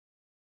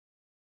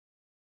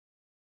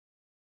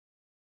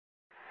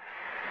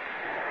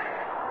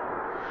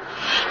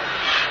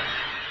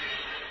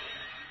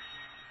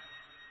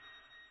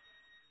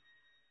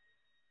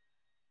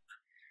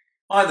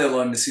Hi there,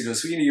 Lloyd Machedo.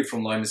 Sweeney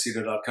from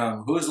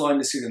LloydMachedo.com. Who is Lloyd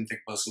Machedo and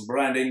Think Personal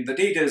Branding? The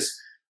date is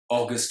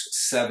August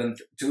 7th,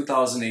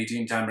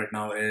 2018. Time right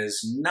now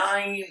is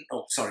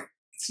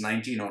it's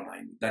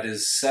 19:09. That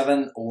is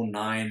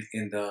 7:09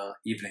 in the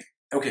evening.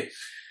 Okay.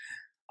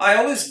 I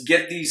always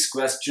get this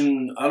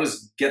question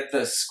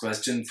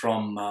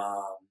from,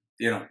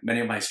 many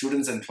of my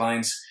students and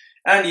clients.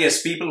 And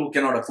yes, people who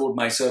cannot afford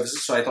my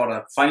services. So I thought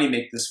I'd finally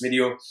make this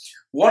video.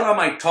 What are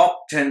my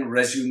top 10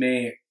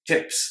 resume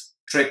tips,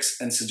 tricks,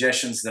 and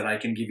suggestions that I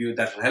can give you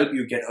that will help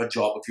you get a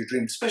job of your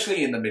dreams,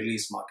 especially in the Middle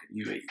East market,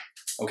 UAE.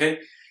 Okay,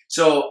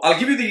 so I'll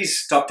give you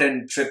these top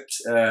 10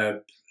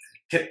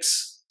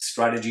 tips,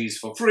 strategies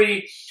for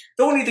free.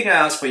 The only thing I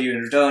ask for you in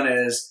return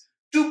is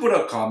to put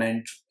a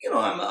comment.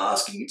 I'm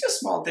asking you just a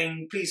small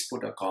thing. Please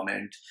put a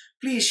comment.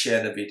 Please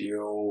share the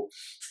video,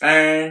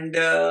 and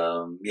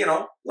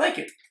like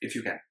it if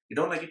you can. If you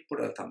don't like it,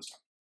 put a thumbs down.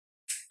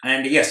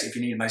 And yes, if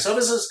you need my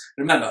services,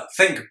 remember,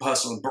 think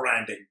personal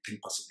branding,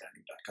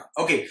 thinkpersonalbranding.com.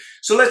 Okay,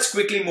 so let's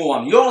quickly move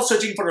on. You're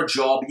searching for a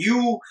job.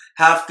 You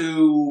have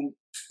to,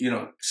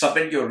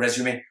 submit your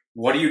resume.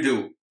 What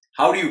do?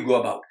 How do you go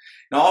about?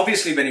 Now,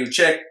 obviously, when you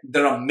check,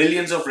 there are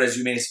millions of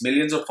resumes,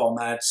 millions of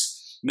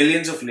formats,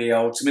 millions of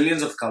layouts,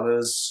 millions of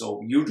colors.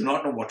 So you do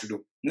not know what to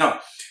do.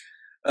 Now,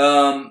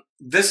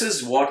 this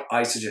is what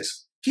I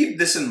suggest. Keep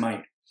this in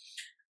mind.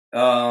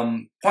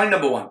 Point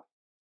number one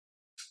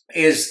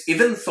is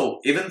even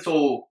though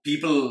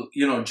people,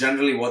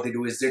 generally what they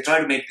do is they try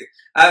to make,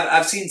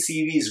 I've seen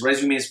CVs,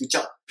 resumes, which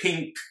are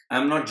pink.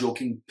 I'm not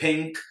joking,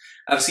 pink.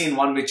 I've seen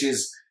one which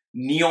is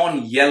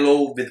neon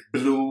yellow with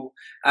blue.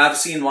 I've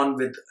seen one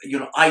with,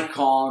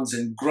 icons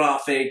and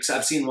graphics.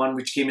 I've seen one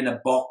which came in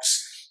a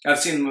box. I've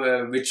seen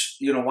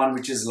one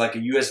which is like a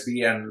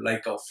USB and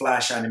like a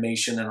flash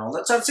animation and all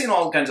that. So I've seen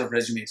all kinds of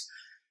resumes.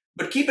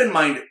 But keep in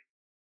mind,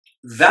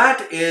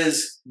 that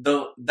is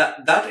the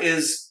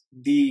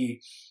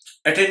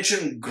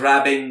attention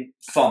grabbing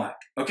format.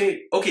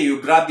 Okay,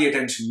 you grab the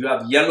attention. You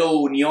have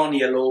yellow, neon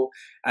yellow,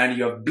 and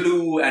you have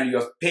blue, and you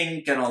have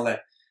pink and all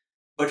that.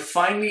 But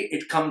finally,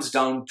 it comes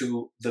down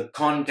to the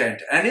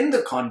content. And in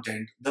the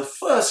content, the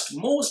first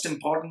most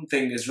important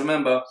thing is,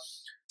 remember,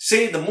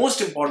 say the most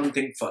important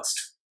thing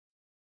first.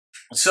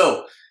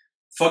 So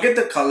forget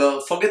the color,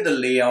 forget the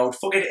layout,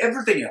 forget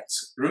everything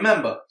else.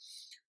 Remember,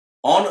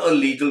 on a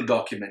legal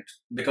document,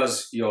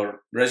 because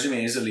your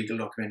resume is a legal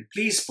document,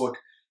 please put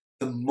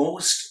the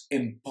most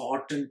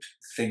important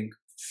thing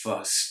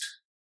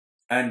first,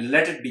 and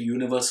let it be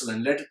universal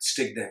and let it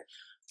stick there.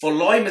 For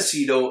Lloyd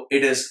Machedo,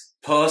 it is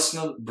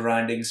personal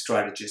branding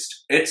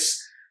strategist. It's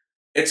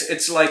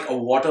like a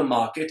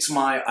watermark. It's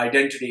my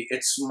identity.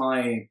 It's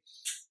my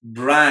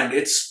brand.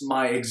 It's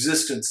my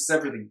existence. It's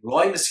everything.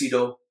 Lloyd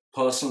Machedo,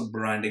 personal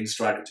branding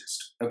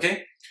strategist.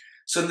 Okay.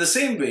 So in the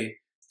same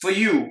way, for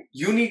you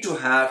need to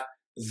have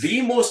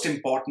the most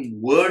important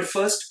word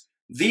first,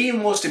 the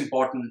most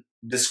important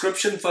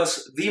description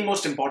first, the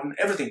most important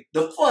everything.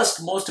 The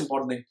first most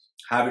important thing,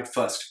 have it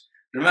first.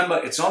 Remember,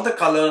 it's not the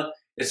color,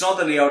 it's not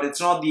the layout,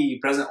 it's not the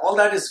present. All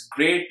that is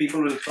great.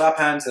 People will clap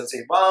hands, they'll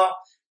say, wow.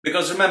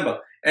 Because remember,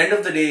 end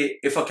of the day,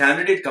 if a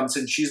candidate comes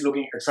in, she's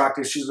looking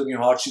attractive, she's looking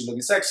hot, she's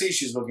looking sexy,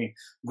 she's looking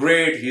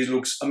great, he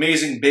looks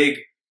amazing, big.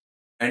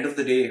 End of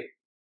the day,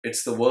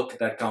 it's the work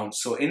that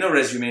counts. So in a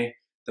resume,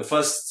 the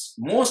first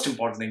most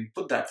important thing,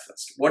 put that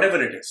first.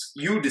 Whatever it is,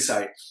 you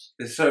decide.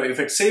 So if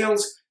it's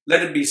sales,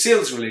 let it be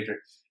sales related.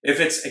 If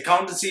it's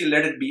accountancy,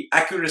 let it be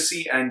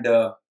accuracy and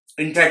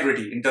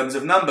integrity in terms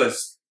of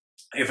numbers.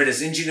 If it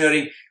is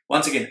engineering,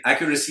 once again,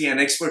 accuracy and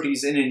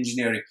expertise in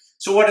engineering.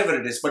 So whatever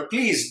it is, but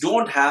please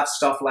don't have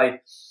stuff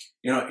like,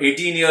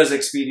 18 years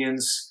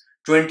experience,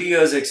 20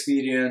 years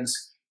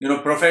experience,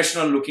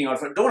 professional looking out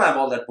for. Don't have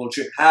all that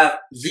bullshit. Have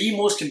the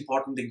most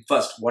important thing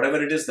first.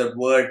 Whatever it is, that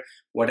word,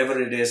 whatever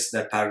it is,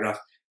 that paragraph,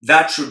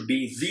 that should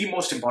be the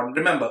most important.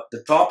 Remember,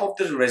 the top of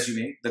the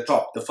resume, the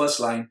first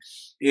line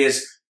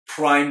is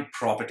prime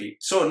property.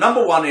 So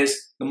number one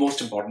is the most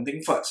important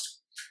thing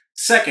first.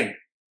 Second,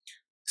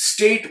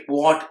 state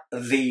what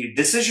the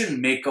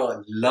decision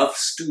maker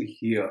loves to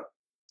hear.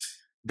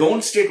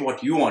 Don't state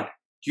what you want.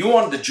 You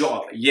want the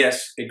job.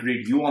 Yes,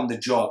 agreed. You want the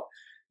job.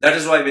 That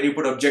is why when you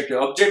put objective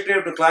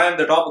to climb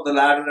the top of the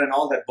ladder and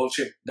all that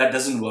bullshit, that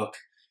doesn't work.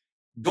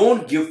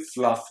 Don't give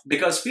fluff,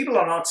 because people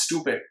are not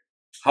stupid.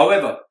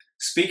 However,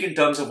 speak in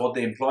terms of what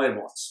the employer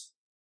wants.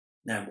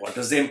 Now, what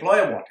does the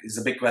employer want is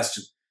the big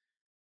question.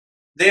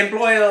 The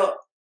employer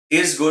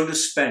is going to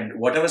spend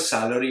whatever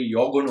salary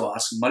you're going to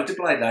ask,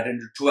 multiply that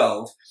into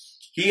 12.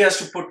 He has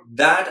to put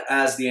that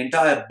as the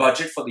entire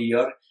budget for the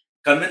year,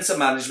 convince the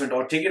management,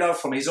 or take it out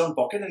from his own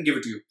pocket and give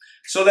it to you.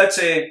 So let's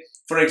say,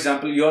 for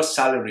example, your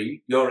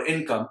salary, your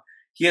income,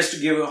 he has to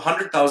give you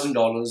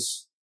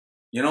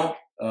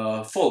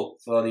 $100,000, full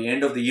for the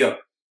end of the year.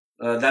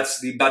 That's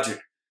the budget.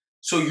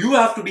 So you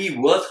have to be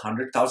worth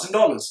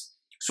 $100,000.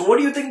 So what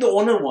do you think the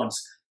owner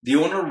wants? The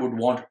owner would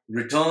want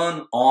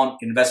return on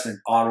investment,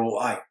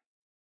 ROI.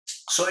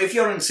 So if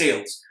you're in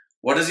sales,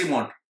 what does he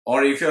want?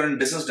 Or if you're in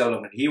business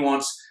development, he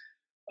wants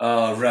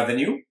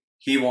revenue.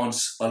 He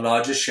wants a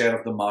larger share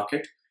of the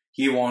market.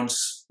 He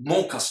wants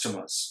more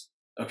customers.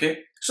 Okay.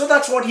 So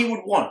that's what he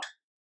would want.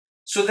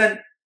 So then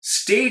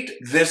state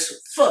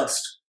this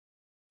first.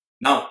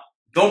 Now,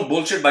 don't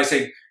bullshit by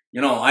saying,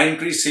 I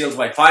increased sales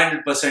by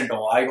 500%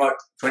 or I got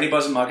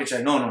 20% market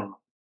share. No, no, no.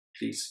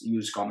 Please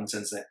use common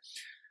sense there.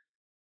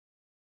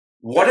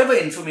 Whatever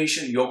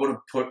information you're going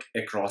to put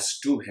across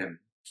to him,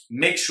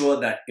 make sure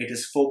that it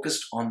is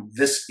focused on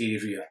this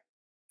area.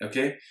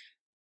 Okay.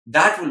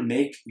 That will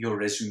make your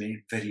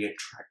resume very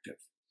attractive.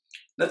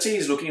 Let's say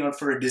he's looking out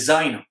for a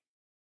designer.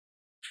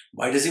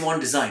 Why does he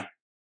want design?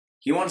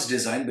 He wants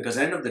design because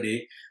at the end of the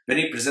day, when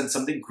he presents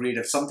something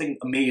creative, something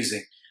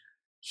amazing,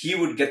 he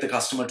would get the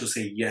customer to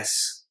say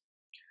yes.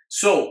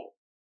 So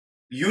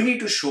you need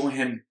to show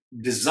him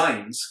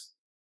designs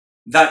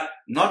that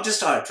not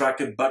just are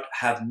attractive, but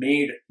have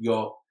made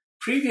your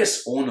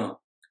previous owner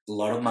a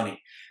lot of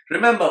money.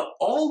 Remember,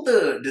 all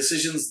the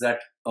decisions that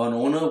an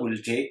owner will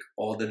take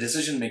or the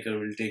decision maker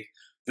will take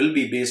will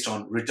be based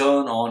on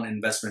return on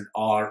investment,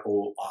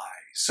 ROI.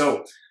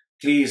 So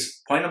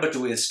please, point number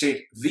 2 is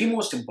state the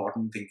most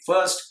important thing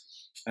first,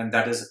 and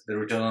that is the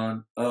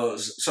return,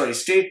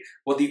 state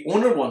what the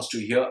owner wants to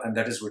hear, and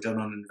that is return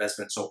on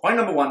investment. So point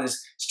number 1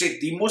 is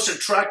state the most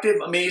attractive,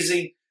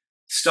 amazing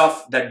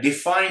stuff that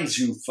defines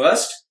you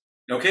first,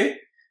 okay?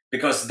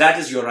 Because that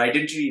is your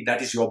identity,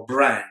 that is your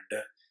brand.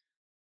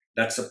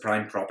 That's the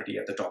prime property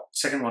at the top.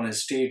 Second one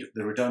is state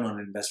the return on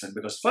investment,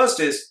 because first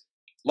is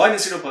Lloyd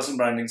Machedo personal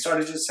branding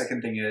strategist.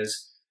 Second thing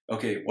is,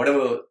 okay,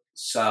 whatever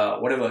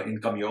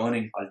income you're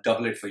earning, I'll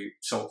double it for you.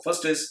 So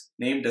first is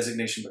name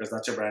designation, because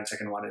that's your brand.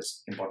 Second one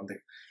is important thing.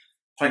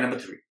 Point number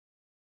 3,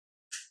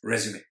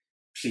 resume.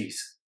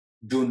 Please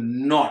do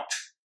not,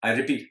 I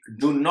repeat,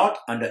 do not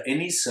under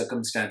any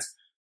circumstance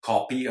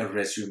copy a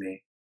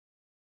resume.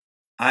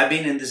 I've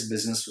been in this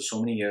business for so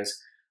many years.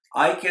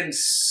 I can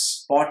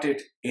spot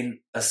it in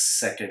a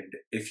second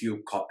if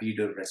you copied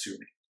a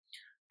resume.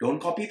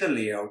 Don't copy the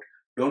layout.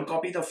 Don't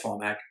copy the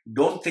format.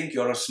 Don't think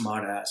you're a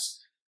smart ass.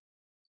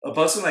 A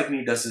person like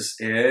me does this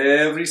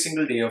every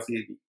single day of the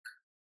week.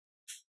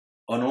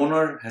 An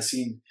owner has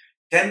seen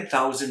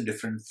 10,000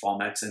 different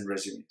formats and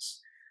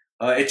resumes.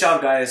 HR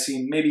guy has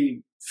seen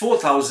maybe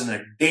 4,000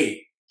 a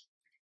day.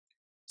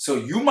 So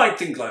you might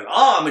think like,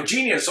 I'm a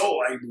genius.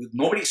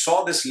 Nobody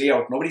saw this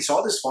layout. Nobody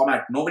saw this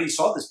format. Nobody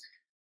saw this.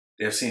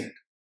 They have seen it.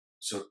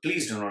 So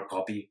please do not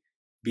copy.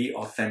 Be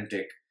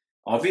authentic.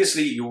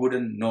 Obviously, you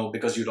wouldn't know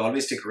because you'd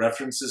always take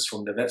references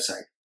from the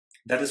website.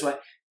 That is why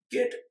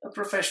get a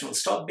professional.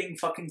 Stop being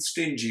fucking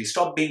stingy.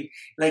 Stop being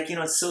like,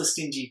 so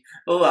stingy.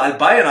 Oh, I'll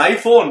buy an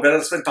iPhone where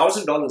I'll spend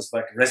 $1,000,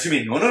 but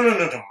resume.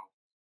 No.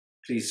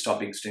 Please stop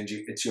being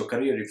stingy. It's your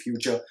career, your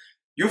future.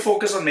 You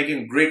focus on making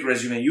a great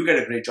resume. You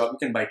get a great job.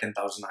 You can buy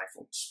 10,000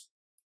 iPhones.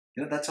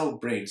 That's how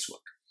brains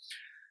work.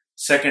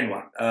 Second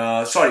one.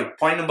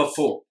 Point number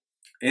 4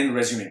 in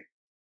resume.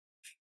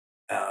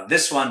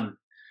 This one,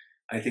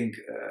 I think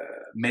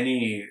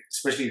many,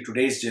 especially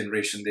today's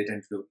generation, they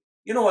tend to do.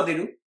 You know what they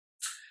do?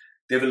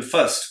 They will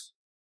first,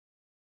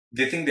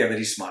 they think they're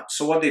very smart.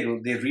 So what they do,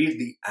 they read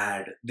the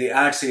ad. The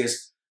ad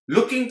says,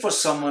 looking for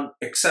someone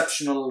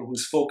exceptional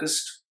who's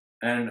focused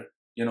and,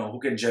 who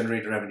can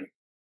generate revenue.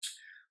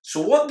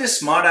 So what this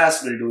smart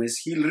ass will do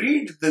is he'll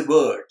read the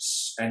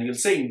words and he'll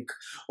think,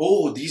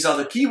 oh, these are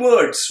the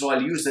keywords. So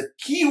I'll use the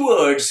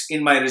keywords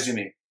in my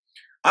resume.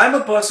 I'm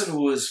a person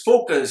who is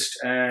focused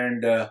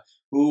and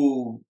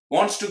who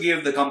wants to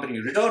give the company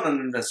return on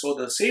investment. So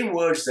the same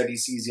words that he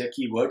sees here,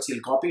 keywords,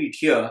 he'll copy it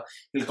here.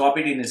 He'll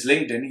copy it in his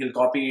LinkedIn. He'll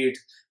copy it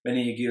when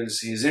he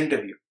gives his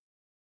interview.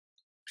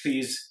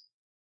 Please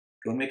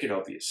don't make it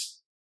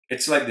obvious.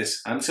 It's like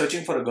this. I'm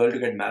searching for a girl to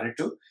get married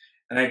to.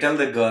 And I tell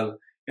the girl,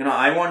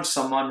 I want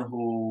someone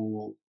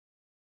who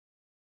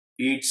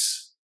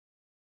eats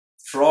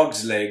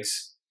frog's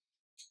legs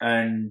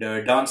and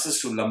dances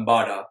to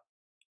lambada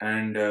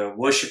and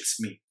worships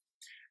me.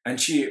 And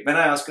when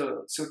I ask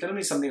her, so tell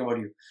me something about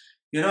you.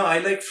 I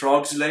like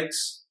frog's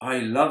legs, I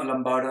love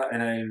lambada,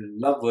 and I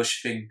love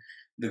worshipping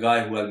the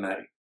guy who I'll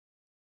marry.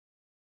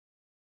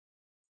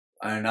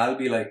 And I'll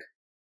be like,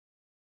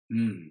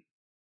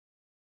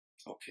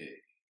 okay.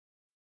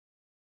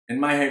 In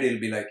my head, it'll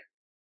be like,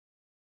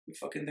 you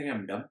fucking think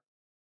I'm dumb?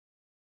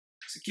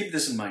 So keep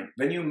this in mind.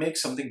 When you make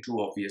something too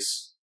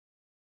obvious,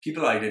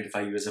 people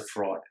identify you as a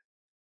fraud.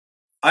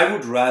 I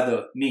would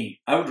rather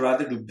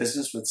do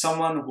business with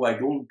someone who I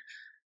don't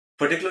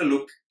particularly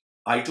look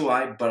eye to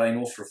eye, but I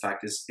know for a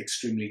fact is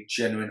extremely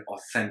genuine,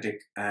 authentic,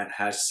 and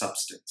has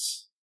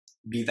substance.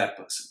 Be that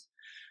person.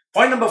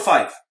 Point number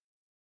 5.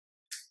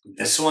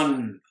 This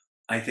one,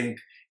 I think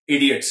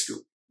idiots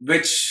do,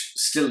 which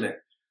still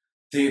there.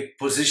 They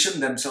position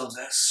themselves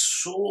as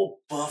so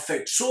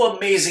perfect, so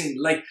amazing,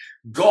 like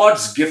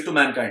God's gift to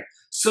mankind.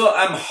 So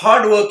I'm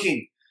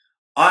hardworking.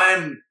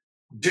 I'm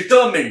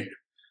determined.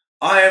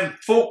 I am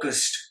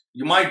focused.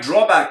 My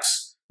drawback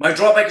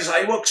is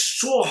I work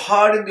so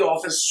hard in the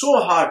office,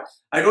 so hard.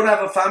 I don't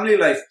have a family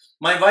life.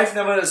 My wife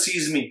never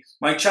sees me.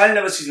 My child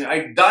never sees me.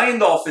 I die in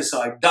the office.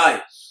 I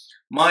die.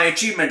 My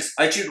achievements,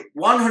 I achieved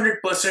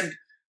 100%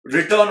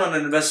 return on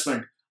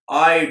investment.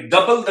 I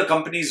doubled the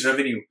company's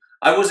revenue.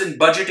 I was in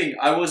budgeting.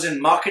 I was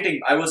in marketing.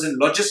 I was in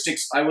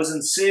logistics. I was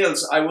in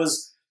sales. I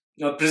was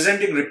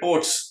presenting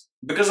reports.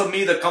 Because of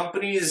me, the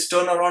company's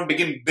turnaround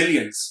became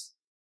billions.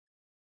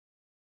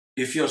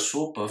 If you're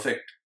so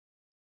perfect,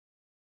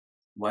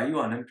 why are you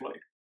unemployed?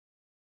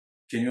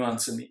 Can you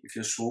answer me? If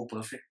you're so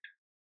perfect.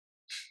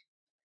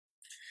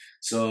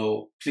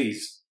 So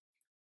please,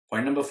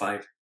 point number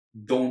 5,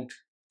 don't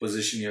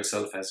position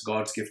yourself as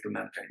God's gift to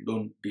mankind.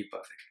 Don't be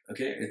perfect.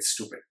 Okay? It's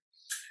stupid.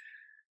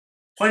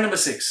 Point number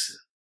 6,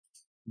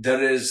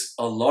 there is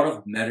a lot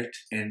of merit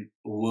in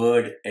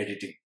word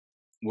editing.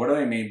 What do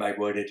I mean by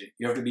word editing?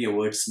 You have to be a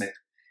wordsmith.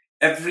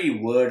 Every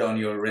word on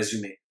your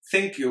resume,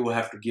 think you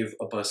have to give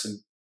a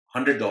person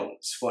 $100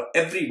 for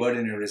every word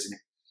in your resume.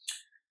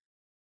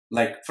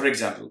 Like, for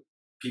example,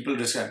 people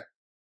describe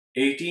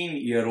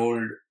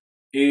 18-year-old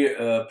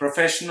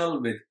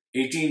professional with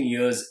 18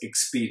 years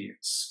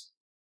experience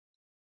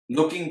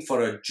looking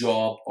for a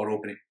job or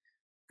opening.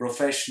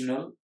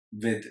 Professional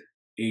with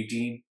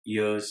 18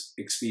 years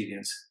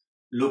experience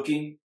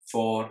looking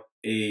for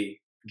a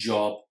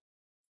job.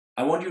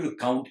 I want you to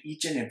count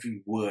each and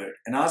every word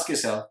and ask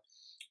yourself,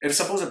 if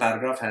suppose a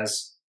paragraph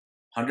has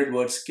 100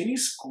 words, can you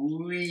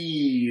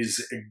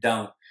squeeze it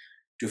down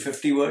to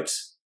 50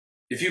 words?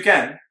 If you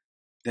can,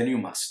 then you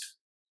must.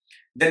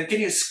 Then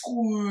can you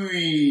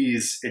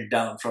squeeze it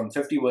down from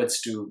 50 words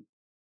to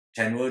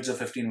 10 words or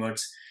 15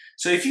 words?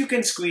 So if you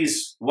can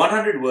squeeze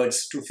 100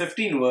 words to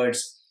 15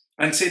 words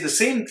and say the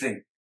same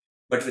thing,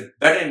 but with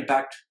better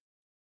impact,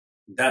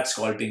 that's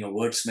called being a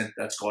wordsmith.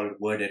 That's called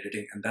word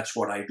editing. And that's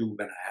what I do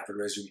when I have a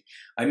resume.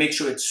 I make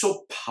sure it's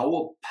so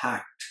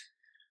power-packed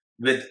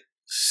with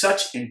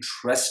such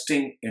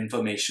interesting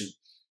information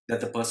that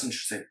the person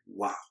should say,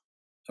 wow.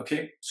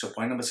 Okay, so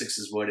point number 6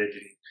 is word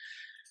editing.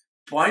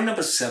 Point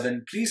number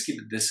 7, please keep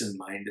this in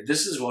mind.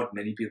 This is what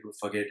many people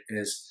forget,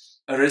 is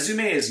a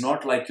resume is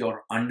not like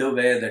your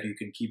underwear that you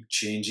can keep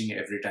changing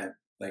every time.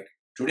 Like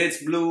today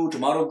it's blue,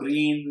 tomorrow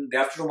green, day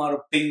after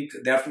tomorrow pink,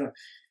 day after.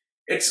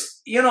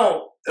 It's,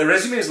 a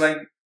resume is like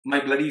my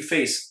bloody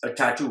face, a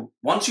tattoo.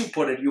 Once you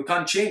put it, you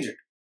can't change it.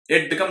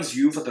 It becomes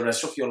you for the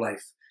rest of your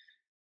life.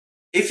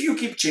 If you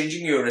keep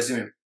changing your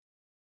resume,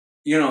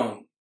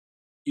 you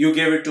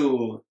give it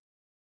to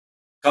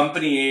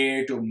company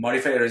A to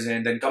modify your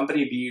resume, then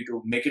company B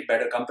to make it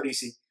better, company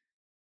C.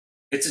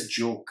 It's a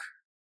joke.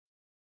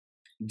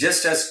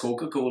 Just as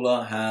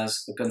Coca-Cola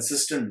has a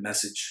consistent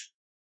message,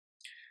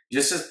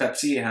 just as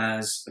Pepsi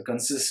has a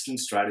consistent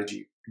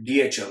strategy,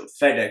 DHL,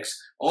 FedEx,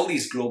 all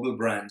these global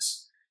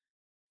brands,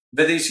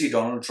 whether you see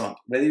Donald Trump,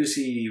 whether you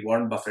see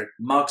Warren Buffett,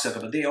 Mark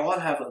Zuckerberg, they all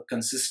have a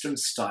consistent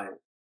style.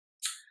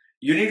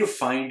 You need to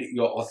find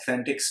your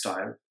authentic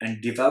style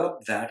and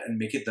develop that and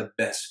make it the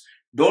best.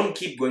 Don't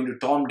keep going to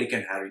Tom, Dick,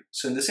 and Harry.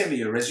 So in the same way,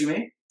 your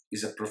resume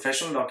is a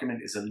professional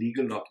document, is a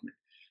legal document.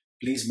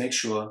 Please make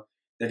sure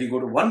that you go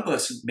to one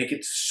person, make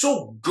it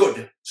so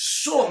good,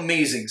 so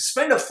amazing,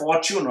 spend a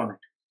fortune on it,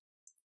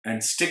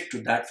 and stick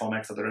to that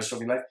format for the rest of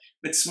your life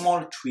with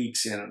small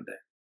tweaks here and there.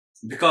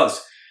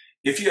 Because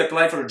if you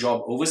apply for a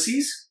job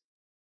overseas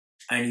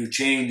and you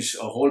change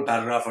a whole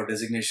paragraph or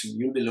designation,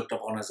 you'll be looked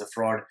upon as a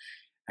fraud.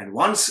 And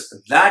once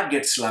that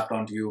gets slapped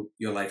onto you,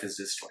 your life is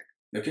destroyed.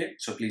 Okay,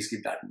 so please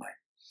keep that in mind.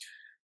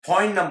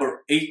 Point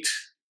number 8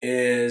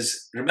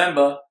 is,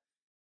 remember,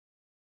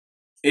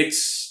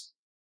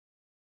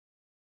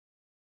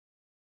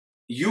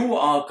 you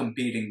are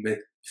competing with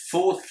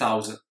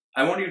 4,000.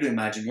 I want you to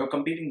imagine you're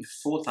competing with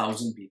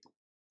 4,000 people.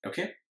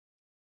 Okay,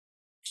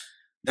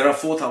 there are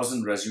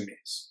 4,000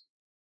 resumes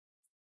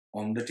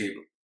on the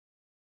table.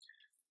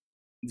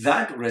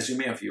 That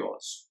resume of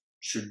yours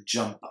should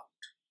jump out.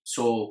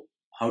 So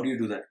how do you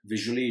do that?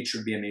 Visually, it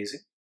should be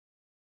amazing.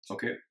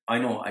 Okay, I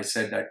know I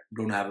said that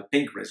don't have a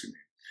pink resume,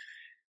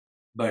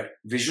 but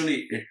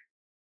visually it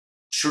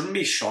shouldn't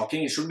be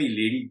shocking. It shouldn't be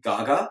Lady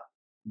Gaga,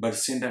 but at the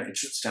same time, it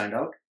should stand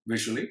out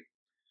visually.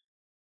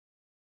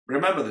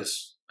 Remember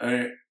this,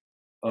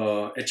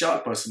 HR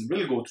person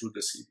will go through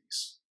the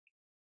CVs.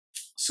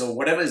 So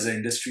whatever is the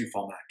industry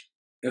format,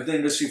 if the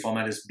industry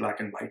format is black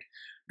and white,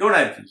 don't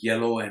have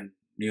yellow and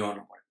neon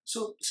or white.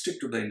 So stick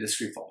to the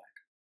industry format.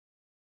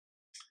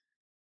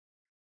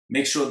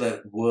 Make sure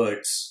that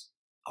words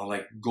are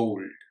like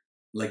gold,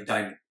 like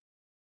diamond.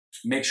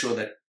 Make sure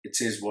that it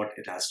says what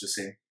it has to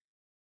say.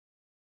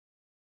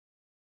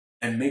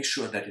 And make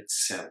sure that it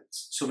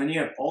sells. So when you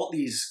have all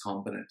these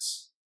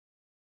components,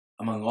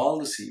 among all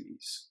the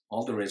CVs,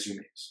 all the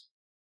resumes,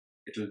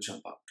 it will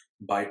jump out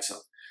by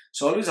itself.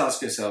 So always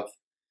ask yourself,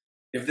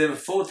 if there were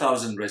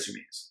 4,000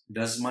 resumes,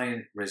 does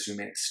my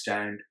resume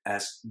stand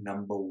as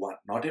number 1?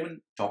 Not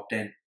even top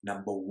 10,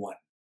 number 1.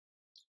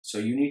 So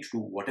you need to do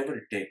whatever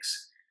it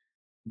takes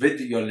with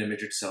your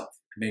limited self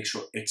to make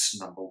sure it's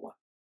number 1.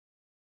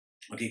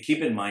 Okay,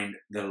 keep in mind,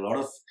 there are a lot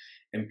of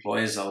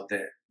employers out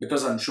there,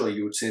 because I'm sure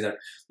you would say that,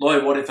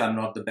 Lloyd, what if I'm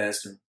not the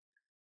best? And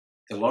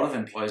there are a lot of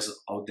employers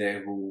out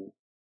there who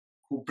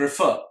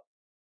prefer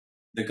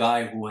the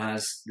guy who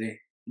has the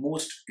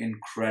most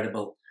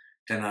incredible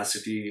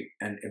tenacity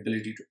and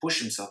ability to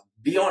push himself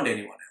beyond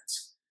anyone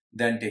else.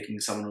 than taking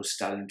someone who's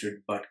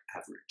talented but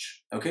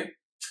average. Okay.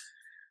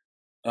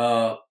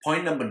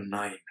 Point number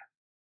 9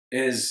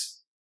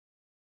 is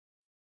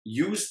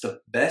use the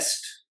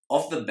best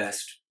of the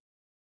best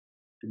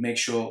to make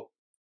sure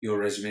your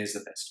resume is the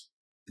best.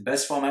 The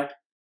best format,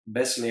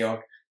 best layout,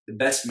 the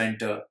best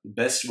mentor, the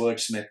best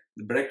wordsmith,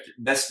 the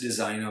best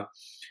designer,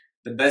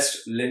 the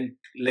best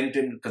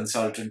LinkedIn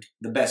consultant,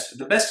 the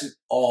best in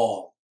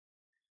all.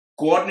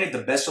 Coordinate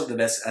the best of the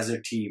best as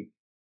a team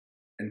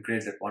and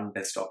create that one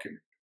best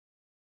document.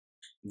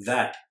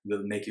 That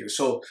will make you.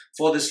 So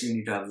for this, you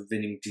need to have a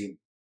winning team.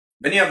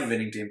 When you have a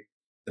winning team,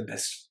 the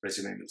best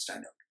resume will stand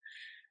out.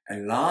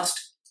 And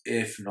last,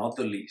 if not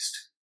the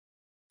least,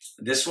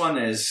 this one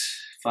is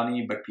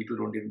funny, but people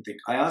don't even think.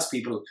 I ask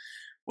people,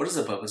 what is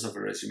the purpose of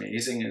a resume?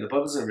 He's saying the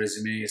purpose of a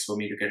resume is for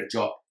me to get a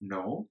job.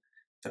 No,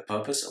 the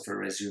purpose of a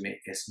resume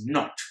is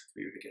not for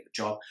you to get a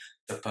job.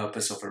 The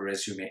purpose of a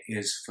resume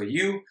is for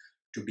you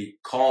to be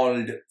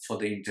called for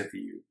the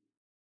interview.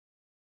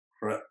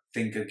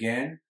 Think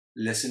again.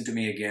 Listen to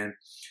me again.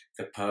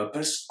 The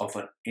purpose of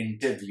an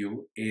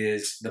interview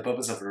is, the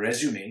purpose of a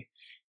resume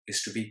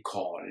is to be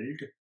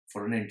called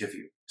for an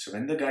interview. So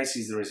when the guy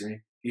sees the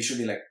resume, he should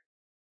be like,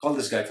 call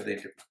this guy for the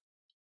interview.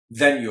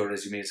 Then your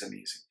resume is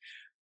amazing.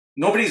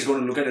 Nobody is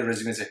going to look at a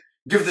resume and say,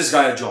 give this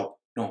guy a job.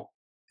 No,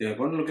 they are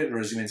going to look at a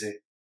resume and say,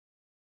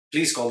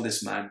 please call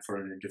this man for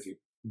an interview.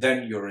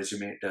 Then your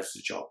resume does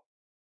the job.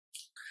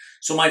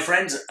 So my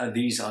friends,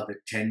 these are the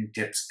 10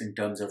 tips in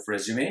terms of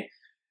resume.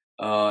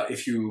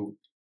 If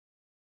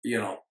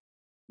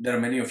there are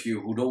many of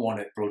you who don't want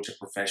to approach a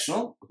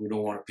professional, who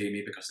don't want to pay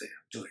me because they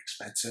are too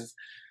expensive.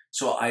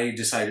 So I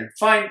decided,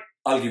 fine,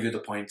 I'll give you the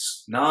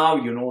points. Now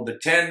you know the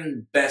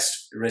 10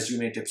 best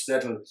resume tips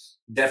that will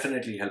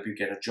definitely help you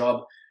get a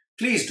job.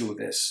 Please do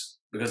this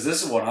because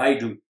this is what I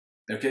do.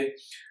 Okay.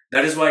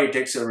 That is why it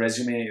takes a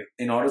resume.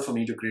 In order for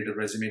me to create a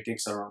resume, it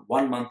takes around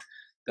 1 month.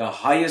 The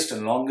highest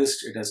and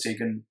longest it has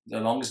taken, the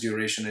longest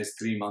duration is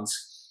 3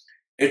 months.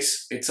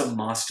 It's a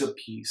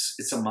masterpiece.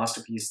 It's a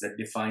masterpiece that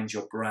defines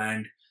your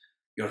brand,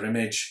 your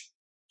image,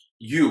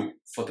 you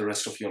for the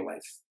rest of your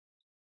life.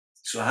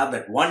 So have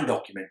that one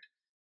document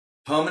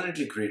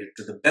permanently created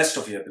to the best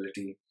of your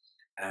ability,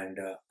 and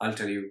I'll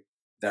tell you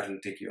that will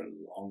take you a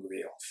long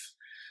way off.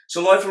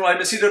 So Lloyd from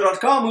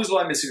Machedo.com, who's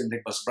Lloyd Machedo and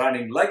Think Personal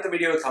Branding. Like the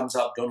video, thumbs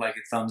up. Don't like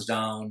it, thumbs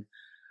down.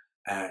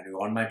 And you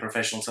want my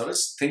professional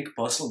service? Think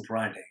Personal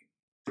Branding.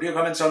 Put your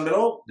comments down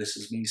below. This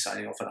is me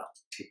signing off for now.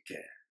 Take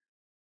care.